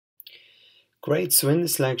Great. So in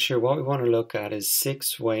this lecture, what we want to look at is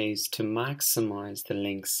 6 ways to maximize the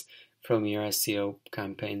links from your SEO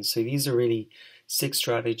campaign. So these are really 6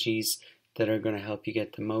 strategies that are going to help you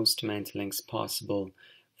get the most amount of links possible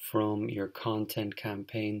from your content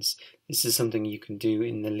campaigns. This is something you can do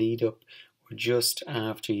in the lead up or just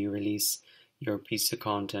after you release your piece of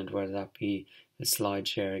content, whether that be a slide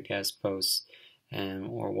share, a guest post,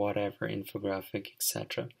 or whatever, infographic,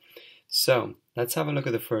 etc. So let's have a look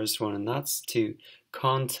at the first one, and that's to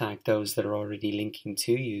contact those that are already linking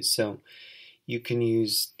to you. So you can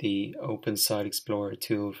use the Open Site Explorer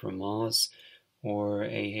tool from Moz or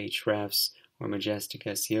Ahrefs or Majestic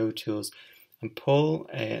SEO tools and pull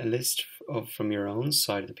a list from your own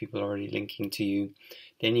site of the people already linking to you.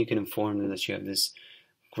 Then you can inform them that you have this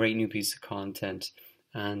great new piece of content.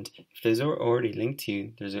 And if there's already linked to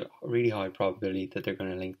you, there's a really high probability that they're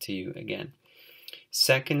going to link to you again.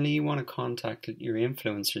 Secondly, you want to contact your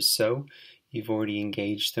influencers. So you've already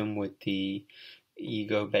engaged them with the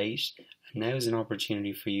ego bait, and now is an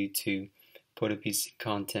opportunity for you to put a piece of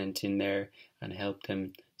content in there and help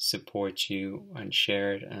them support you and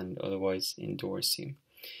share it and otherwise endorse you.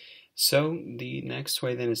 So the next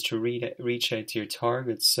way then is to reach out to your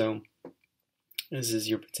targets. So this is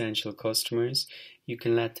your potential customers. You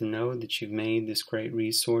can let them know that you've made this great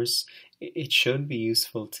resource. It should be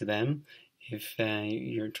useful to them if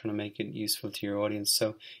you're trying to make it useful to your audience.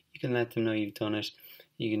 So you can let them know you've done it.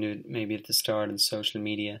 You can do it maybe at the start on social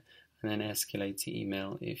media and then escalate to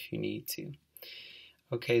email if you need to.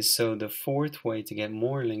 Okay, so the fourth way to get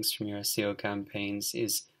more links from your SEO campaigns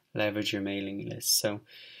is leverage your mailing list. So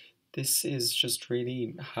this is just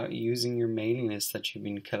really how using your mailing list that you've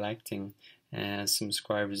been collecting as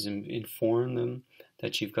subscribers, and inform them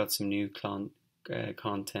that you've got some new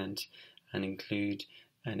content and include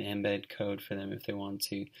an embed code for them if they want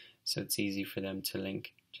to, so it's easy for them to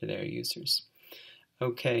link to their users.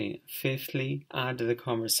 Okay, fifthly, add to the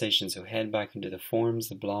conversation. So head back into the forums,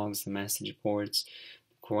 the blogs, the message boards,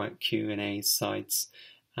 Q&A sites,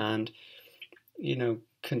 and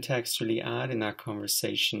contextually add in that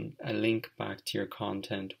conversation a link back to your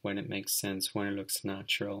content when it makes sense, when it looks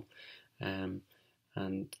natural.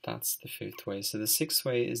 And that's the fifth way. So the sixth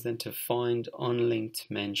way is then to find unlinked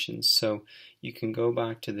mentions. So you can go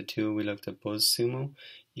back to the tool we looked at, BuzzSumo.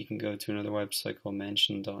 You can go to another website called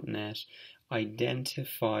mention.net.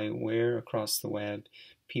 Identify where across the web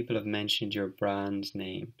people have mentioned your brand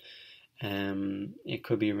name. It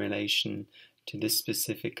could be in relation to this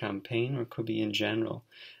specific campaign, or it could be in general.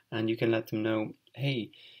 And you can let them know,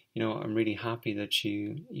 hey, I'm really happy that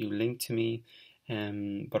you linked to me.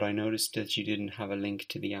 But I noticed that you didn't have a link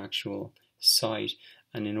to the actual site,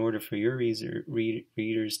 and in order for your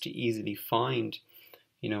readers to easily find,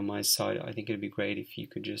 my site, I think it'd be great if you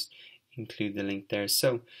could just include the link there.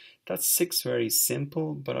 So that's 6 very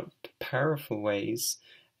simple but powerful ways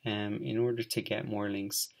in order to get more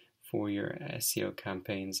links for your SEO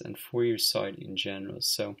campaigns and for your site in general.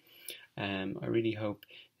 So I really hope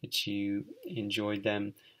that you enjoyed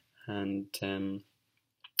them, and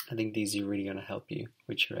I think these are really going to help you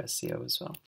with your SEO as well.